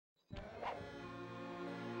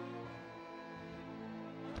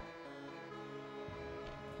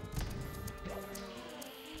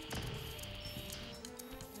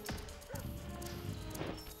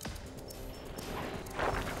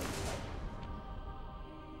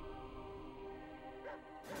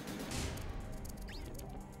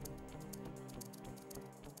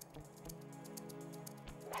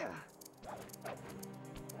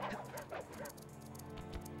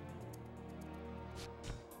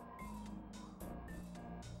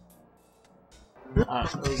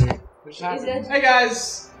Hey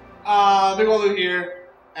guys, TheBigWaloo here,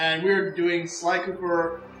 and we're doing Sly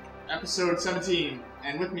Cooper episode 17,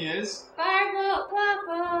 and with me is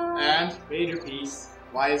and Major piece.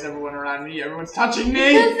 why is everyone around me? Everyone's touching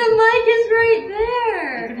me! Because the mic is right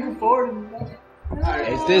there! You can move forward and back.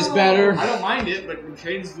 Alright. Is this better? I don't mind it, but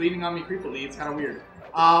Trade's leaning on me creepily, it's kind of weird.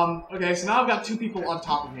 Okay, so now I've got two people on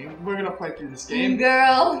top of me. We're gonna play through this game.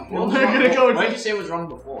 Girl! Well, we're gonna go. Why did you say it was wrong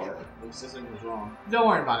before? The system was wrong. Don't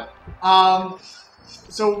worry about it.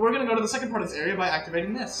 So we're gonna go to the second part of this area by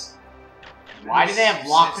activating this. Why do they have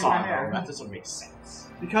locks Sniffing on my hair. them? That doesn't make sense.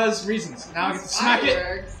 Because reasons. Now I get to smack it.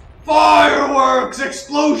 Fireworks. Fireworks!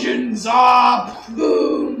 Explosions! Ah!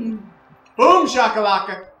 Boom! Boom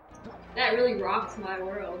shakalaka! That really rocks my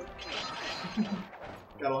world.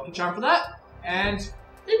 Got a lucky charm for that. And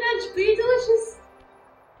Didn't that be delicious?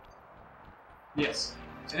 yes.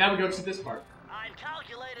 And now we go to this part. I've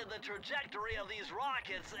calculated the trajectory of these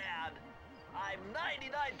rockets, and I'm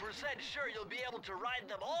 99% sure you'll be able to ride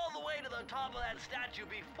them all the way to the top of that statue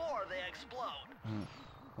before they explode.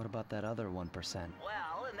 What about that other 1%?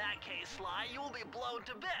 Well, in that case, Sly, you will be blown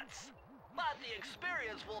to bits. But the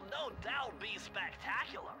experience will no doubt be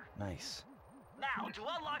spectacular. Nice. Now, to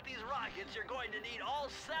unlock these rockets, you're going to need all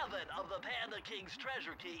 7 of the Panda King's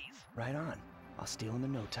treasure keys. Right on. I'll steal them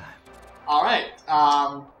in no time. Alright.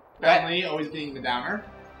 Bentley always being the downer.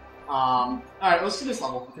 Alright, let's do this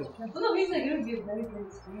level. Because Well, he's like, it would be a very good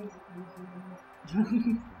experience.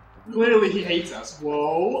 clearly he hates us.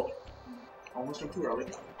 Whoa. Almost went too early.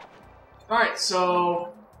 Alright,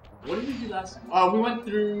 so what did we do last time? We went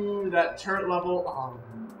through that turret level.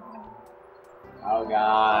 Oh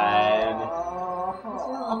god.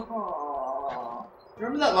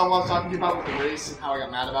 Remember that level I was talking to you about with the race and how I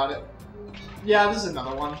got mad about it? Yeah, this is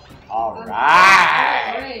another one.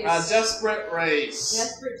 Alright. Desperate race.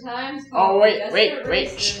 Desperate times. Oh, wait. Desperate Shh,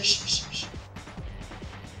 races. shh, shh, shh.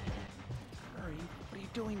 Hurry. What are you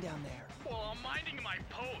doing down there? Well, I'm minding my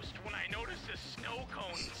post when I notice this snow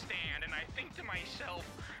cone stand, and I think to myself,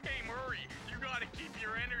 hey Murray, you gotta keep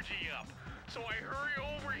your energy up. So I hurry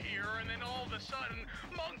over here, and then all of a sudden,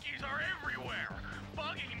 monkeys are everywhere,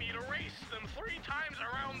 bugging me to race them 3 times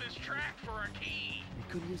around this track for a key. We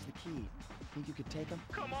could use the key. Think you could take them?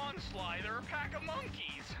 Come on, Sly, they're a pack of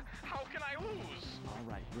monkeys. How can I lose?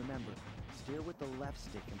 Alright, remember. Steer with the left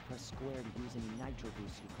stick and press square to use any nitro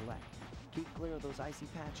boosts you collect. Keep clear of those icy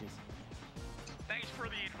patches. Thanks for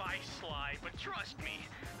the advice, Sly, but trust me,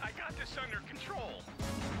 I got this under control.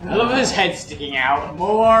 I love his head sticking out.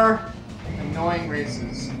 More annoying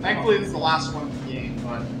races. Thankfully, this is the last one of the game,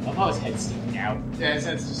 but I love how his head's sticking out. yeah, his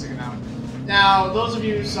head's just sticking out. Now, those of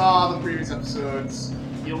you who saw the previous episodes,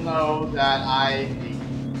 you'll know that I hate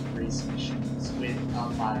race missions with a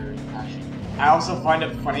fiery passion. I also find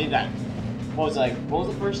it funny that what was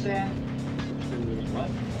the first stand? What?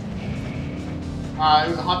 It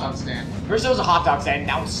was a hot dog stand. First it was a hot dog stand,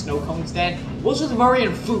 now it's a snow cone stand. What's with Murray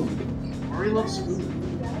and food? Murray loves food.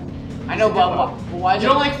 I know, but why? You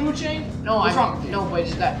don't like food, Shane? No, What's wrong with you? No, but it's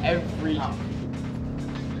just that every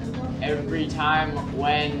time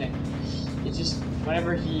when it's just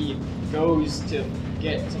whenever he goes to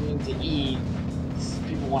get something to eat,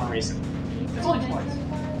 people want to race him. It's only twice.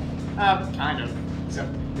 Kind of. Except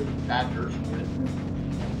you're the bad version of it.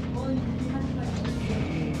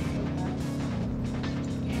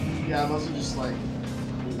 Yeah, those are just like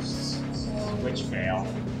boosts. Which fail.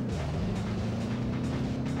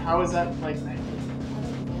 How is that like Nitro?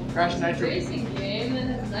 Crash Nitro. Racing game that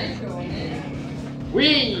has nitro in it.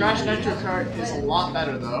 Whee! Crash Nitro Kart is a lot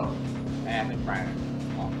better though. I think Brian.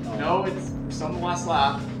 No, it's we're still on the last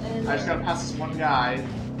lap. And I just gotta pass this one guy. if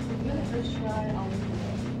you're gonna first try, I'll leave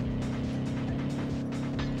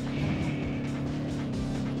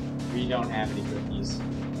We don't have any cookies.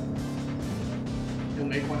 You'll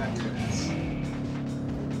make one after this.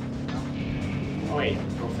 Oh wait,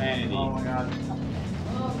 profanity. Oh my god.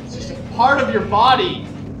 Oh, It's just a part of your body!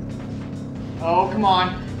 Oh, come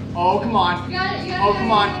on. Oh, come on. You got it, you got it, Oh,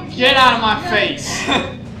 come on. Get out of my You got it. face!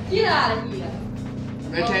 Get out of here.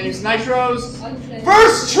 They can't use nitros. Understand.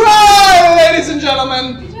 First try, ladies and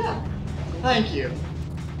gentlemen! Good job. Thank you.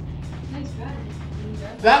 Nice try.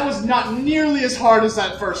 That was not nearly as hard as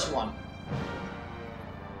that first one.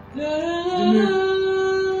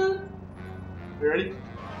 You ready?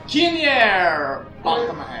 Key in the air! Bonk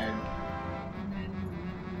on my head.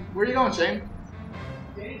 Where are you going, Shane?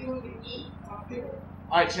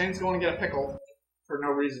 Alright, Shane's going to get a pickle. For no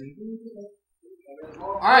reason.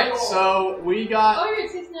 Alright, so we got... Oh, you're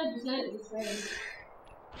at 69%. It's right.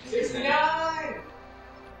 69!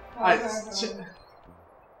 Alright,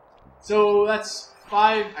 so that's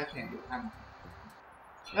 5... I can't do it.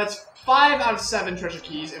 That's 5 out of 7 treasure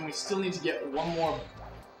keys, and we still need to get one more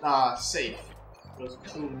safe. Those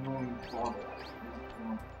two annoying bottles.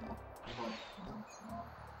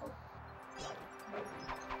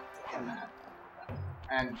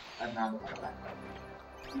 And I'm mad about that.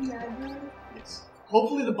 Yes.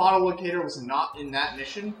 Hopefully the bottle locator was not in that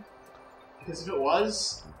mission, because if it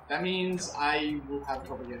was, that means I will have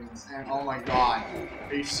trouble getting this. And oh my god,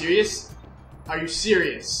 are you serious? Are you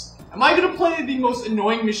serious? Am I gonna play the most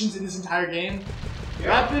annoying missions in this entire game? Yeah.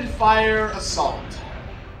 Rapid Fire Assault.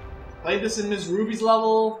 Played this in Ms. Ruby's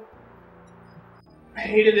level. I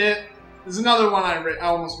hated it. There's another one I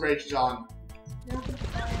almost raged on.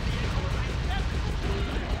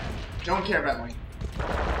 Don't care, Bentley.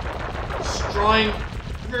 Destroying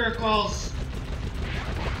vehicles.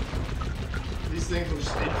 These things will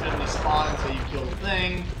just infinitely spawn until you kill the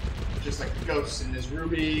thing. Just like the ghosts in Ms.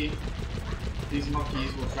 Ruby. These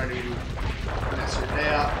monkeys will try to mess your day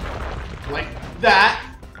up. Like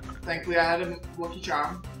that. Thankfully I had a lucky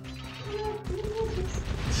charm. Did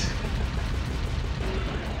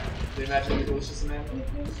you imagine the delicious man?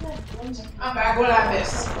 I'm back. What did I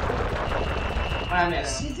miss? What I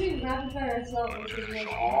miss? You think rapid fire assault,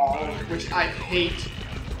 which I hate.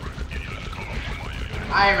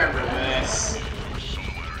 I remember this.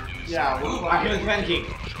 Yeah, I can defend King.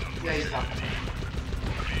 Yeah, he's tough.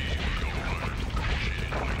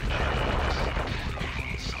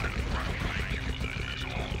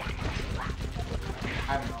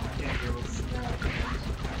 I don't know. I can't hear what's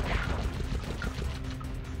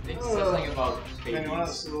It's something about babies. anyone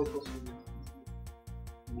else a little closer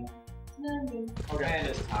to me? Okay. Man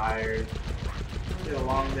is tired. Did a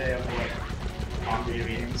long day of like on video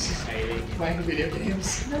games. Playing video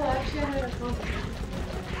games. No, actually I had a phone.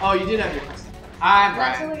 Oh, you did have your custom. I'm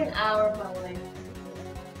That's Brian. like an hour probably.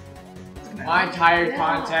 My tired Yeah.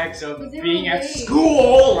 context of Because they being were at late.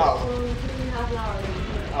 school. Oh, So it took me half an hour.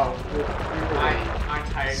 oh, My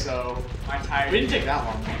tired. so My tired. we didn't take that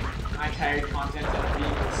long. My tired content of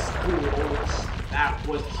being at school. Which that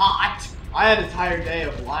was hot. I had a tired day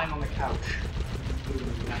of lying on the couch.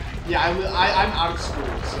 Yeah, I'm out of school,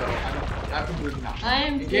 so I'm completely not. I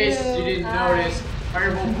am In case too. you didn't notice,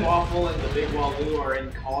 Fireball Waffle and TheBigWaloo are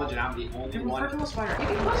in college, and I'm the only one. You can call me Amanda.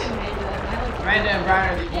 I like Amanda and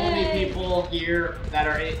Brian are the only Yay. people here that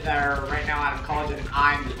are right now out of college, and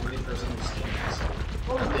I'm the only person who's still there. So,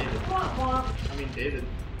 What was David? Wah, wah. I mean, David.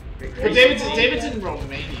 great. But David's in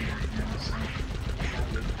Romania right now, so.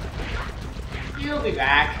 He'll be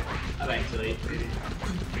back eventually,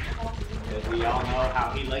 because we all know how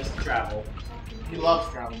he likes to travel. He loves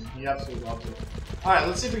traveling. He absolutely loves it. Alright,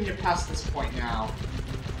 let's see if we can get past this point now.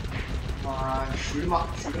 Come on, shoot him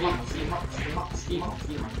up, shoot him up, shoot him up, shoot him up, shoot him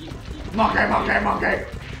up. Monkey!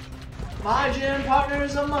 My gym partner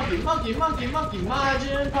is a monkey, monkey! My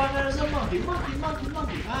gym partner is a monkey, monkey!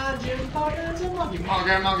 My gym partner is a monkey, monkey!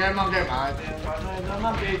 My gym partner is a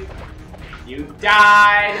monkey. You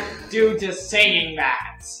died due to singing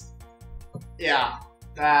that. Yeah,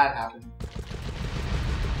 that happened.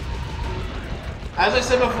 As I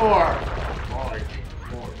said before,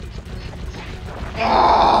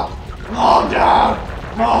 Mom down!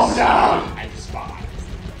 I despise.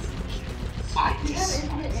 Do you have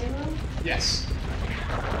infinite ammo? Yes.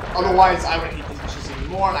 Otherwise, I would hate these missions even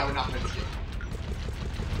more, and I would not play this game.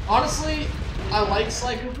 Honestly, I like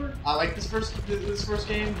Sly Cooper. I like this first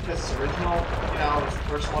game because it's original. You know, it's the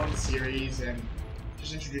first one in the series, and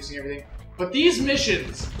just introducing everything. But these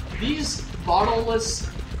missions, these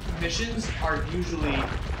bottleless missions, are usually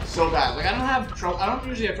so bad. Like I don't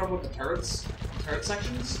usually have trouble with the turret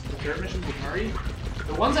sections, the turret missions with Murray.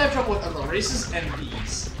 The ones I have trouble with are the races and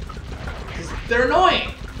these. Because they're annoying.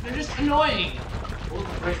 They're just annoying. What was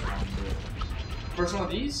the first one? First one of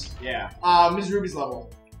these? Yeah. Ms. Ruby's level.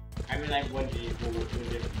 I mean, like, what did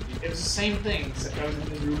It was the same thing, except I was in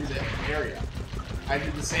Ms. Ruby's area. I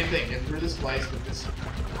did the same thing. Get through this place with this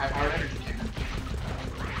high-powered energy cannon.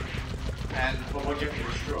 And But what you have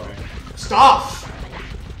to destroy? stuff.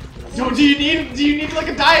 Do you need like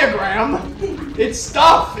a diagram? It's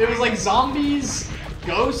stuff. It was like zombies,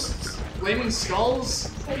 ghosts, flaming skulls.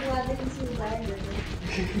 So glad they can see the diagram.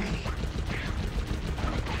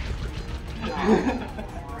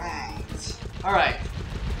 Alright.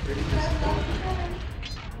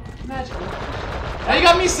 Magic. Now you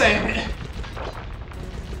got me saying it.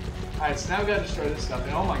 Alright, so now we gotta destroy this stuff.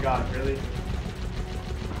 And oh my god, really?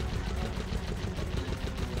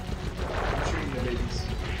 I'm shooting the babies.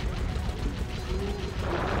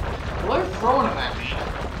 Well, they're throwing them at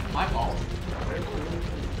me. My fault.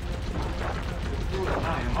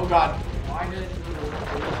 Oh god. Why did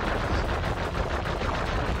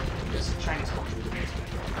Just Chinese culture.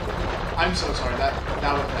 I'm so sorry. That was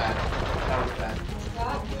bad. That was bad.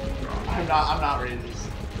 I'm not ready to this.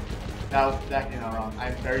 That came out wrong.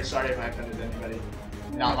 I'm very sorry if I offended anybody.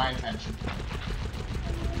 Not my intention.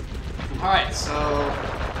 Alright, so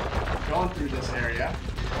going through this area.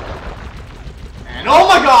 And oh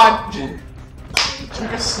my god!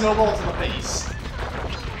 Took a snowball to the face.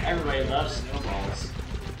 Everybody loves snowballs.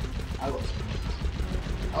 I love snowballs.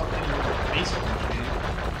 Oh, and the face one, man.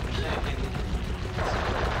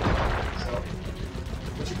 So,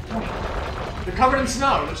 what's your point? They're covered in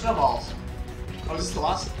snow. They're snowballs. Oh, is this the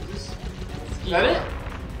last? Is that it?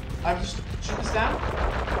 I have to just shoot this down?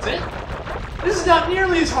 That's it? This is not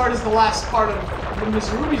nearly as hard as the last part of the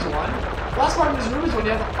Miss Ruby's one. The last part of Miss Ruby's one,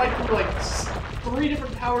 you have to fight through like 3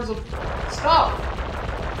 different towers of stuff.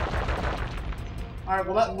 Alright,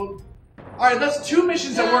 well alright, that's 2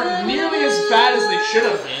 missions that weren't nearly as bad as they should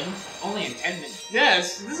have been. Only in 10 minutes.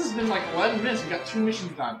 Yes, this has been like 11 minutes. We got 2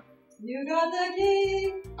 missions done. You got the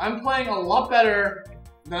key! I'm playing a lot better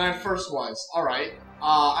than I first was. Alright,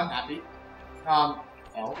 I'm happy. I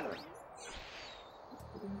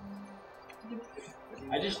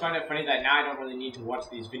just find it funny that now I don't really need to watch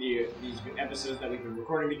these episodes that we've been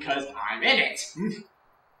recording because I'm in it.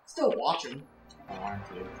 Still watch them. I wanted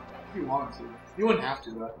to. If you wanted to. You wouldn't have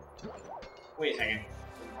to, though. Wait a second.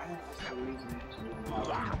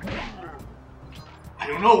 I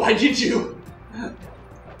don't know, why did you?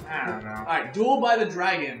 I don't know. Alright, Duel by the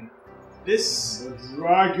Dragon. This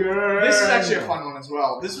Dragon! is actually a fun one as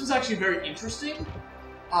well. This one's actually very interesting.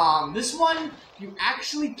 This one, you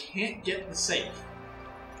actually can't get the safe.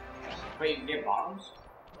 Wait, you can get bottoms?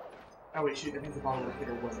 Oh wait, shoot, I think the bottle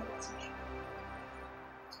hitter was in that section.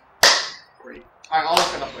 Great. Alright, I'll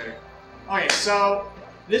look that up later. Okay, so,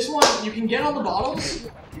 this one, you can get all the bottles,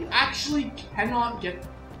 you actually cannot get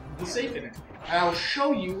the safe in it. And I'll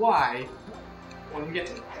show you why when we get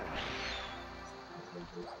to it.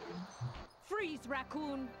 Freeze,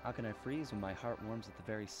 raccoon! How can I freeze when my heart warms at the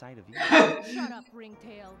very sight of you? Shut up,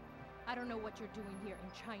 ringtail. I don't know what you're doing here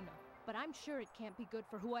in China, but I'm sure it can't be good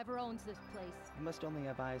for whoever owns this place. You must only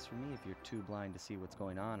have eyes for me if you're too blind to see what's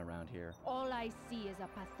going on around here. All I see is a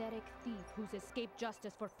pathetic thief who's escaped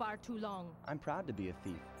justice for far too long. I'm proud to be a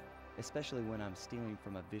thief, especially when I'm stealing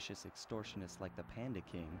from a vicious extortionist like the Panda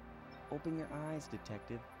King. Open your eyes,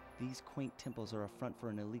 detective. These quaint temples are a front for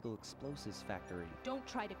an illegal explosives factory. Don't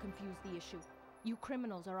try to confuse the issue. You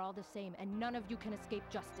criminals are all the same, and none of you can escape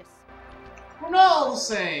justice. We're not all the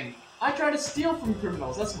same. I try to steal from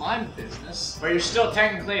criminals. That's my business. But you're still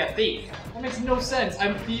technically a thief. That makes no sense.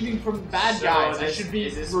 I'm thieving from bad guys. I should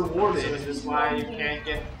be rewarded. So is this why you can't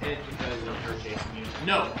get it because of her chasing you?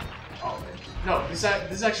 No. Oh, no. This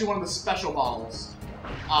is actually one of the special models.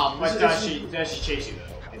 But does she chase you though?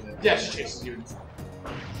 Yeah, she chases you.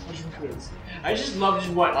 I just love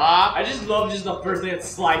just the first thing that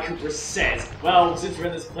Sly Cooper says. Well, since we're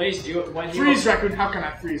in this place, freeze, Raccoon. How can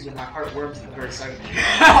I freeze when my heart warms at the very sight of you?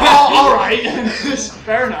 All right,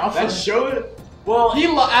 fair enough. That showed it. Well,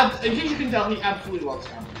 in case you can tell, he absolutely loves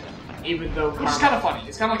him. Even though which is kind of funny.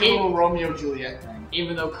 It's kind of like a little Romeo Juliet thing.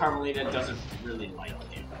 Even though Carmelita doesn't really like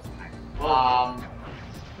him. Well,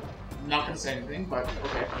 not gonna say anything, but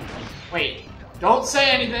okay. Wait. Don't say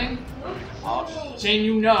anything! Shane,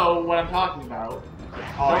 you know what I'm talking about.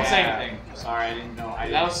 Don't say anything. Sorry, I didn't know.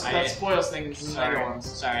 That spoils things. Sorry, I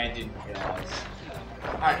didn't realize.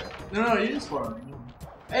 Alright. No, you didn't spoil it.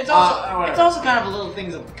 It's also kind of a little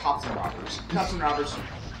things of cops and robbers. Cops and robbers.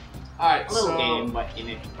 Alright, a little game, but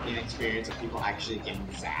inexperience of people actually getting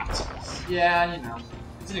zapped. Yeah, you know.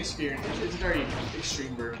 It's an experience. It's a very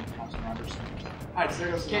extreme version of cops and robbers. Alright, so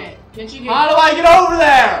there goes the Can't you get... How do I get over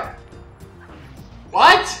there?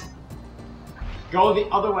 What? Go the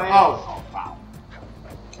other way. Oh, wow.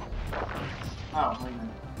 Oh, wait a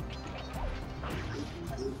minute.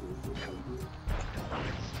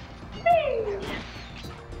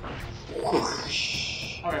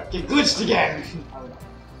 Alright, get glitched again!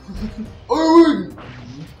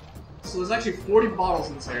 So there's actually 40 bottles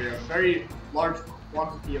in this area, a very large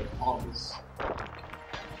quantity of bottles.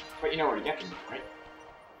 But you know where to get them, right?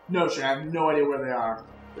 No, sure, I have no idea where they are.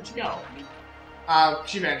 Where'd you go?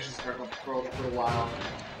 She vanishes for a while.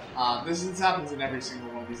 This happens in every single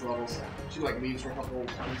one of these levels. She like leaves for a couple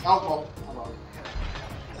minutes. Oh, well, how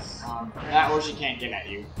about that or she can't get at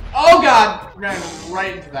you. Oh god! We're going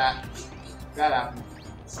right into that. That happened.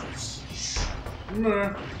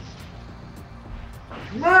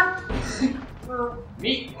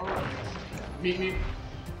 Meat! Meat.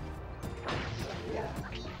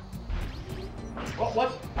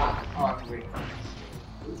 What? Ah, oh, I have to wait.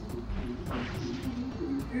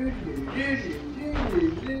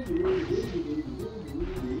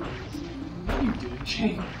 doing,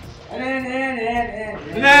 Shane?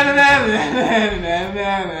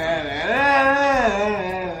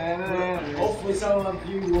 Hopefully some of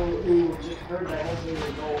you who just heard that hopefully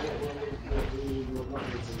will know what we will look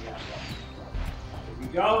at in that stuff. If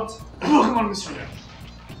you don't, Come on, Mr. No.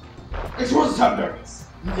 it's worth some darkness.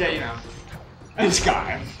 Yeah, you know. And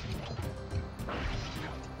Sky.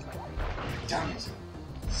 Damn it.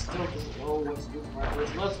 Still doesn't know what to do for my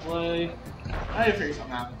first Let's Play. I need to figure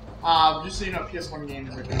something out. Just so you know, PS1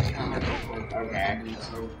 games are kind of difficult. Okay.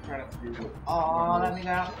 So try not to do it. Oh, let me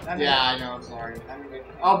down. Yeah, I know. Sorry.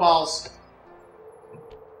 Oh balls.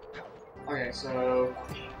 Okay, so.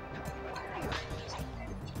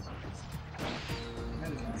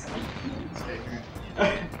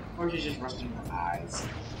 Or she's just rusting her eyes.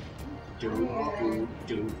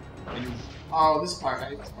 Oh, this part. I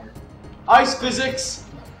hate this part. Ice physics!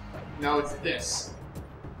 No, it's this.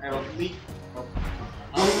 I will leak. Oh.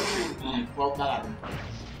 Well, that happened.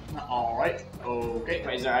 Alright. Okay.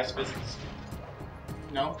 Wait, is there ice physics?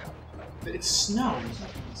 No. It's snow. It's not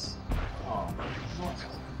this. Oh. No, it's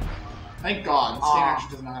not. Thank God. This game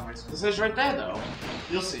actually does not have ice. It says right there, though.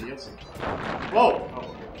 You'll see. You'll see. Whoa.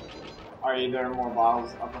 Oh. Are there more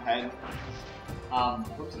bottles up ahead?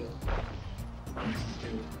 What's it?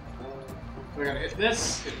 We're gonna hit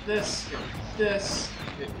this, hit this, hit this,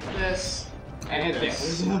 hit this, And hit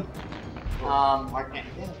this. I can't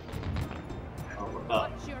hit it. Oh, what the?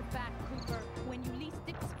 Watch your back, Cooper. When you least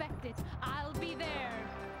expect it, I'll be there.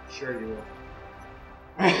 Sure you will.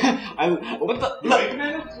 What the?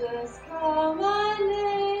 Just call my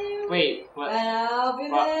name. Wait, what? And I'll be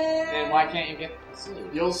What? there. Then why can't you get the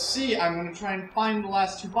seed? You'll see. I'm gonna try and find the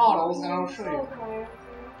last two bottles, and I'll show you.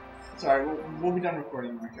 Sorry, we'll be done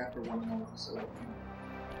recording like after 1 more, so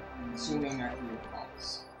I'm assuming I can get the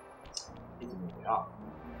bottles.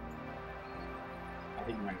 I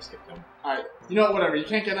think you might have skipped them. Alright, you know what, whatever, you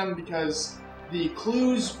can't get them because the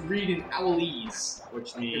clues read in owlese,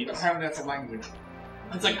 Which means... apparently that's a language.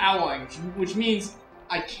 It's like owl language, which means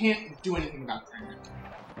I can't do anything about it.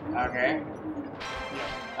 Okay.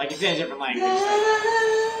 Like it's in a different language.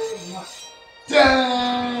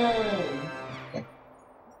 Dang!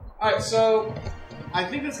 Alright, so I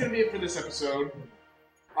think that's gonna be it for this episode.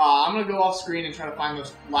 I'm gonna go off screen and try to find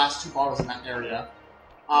those last two bottles in that area.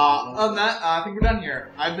 Other than that, I think we're done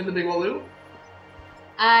here. I've been TheBigWaloo.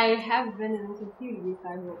 I have been in the Thievius,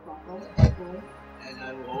 I will pop. And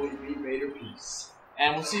I will always be Raider Peace.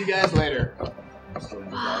 And we'll see you guys later. I'm still in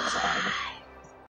the dark side.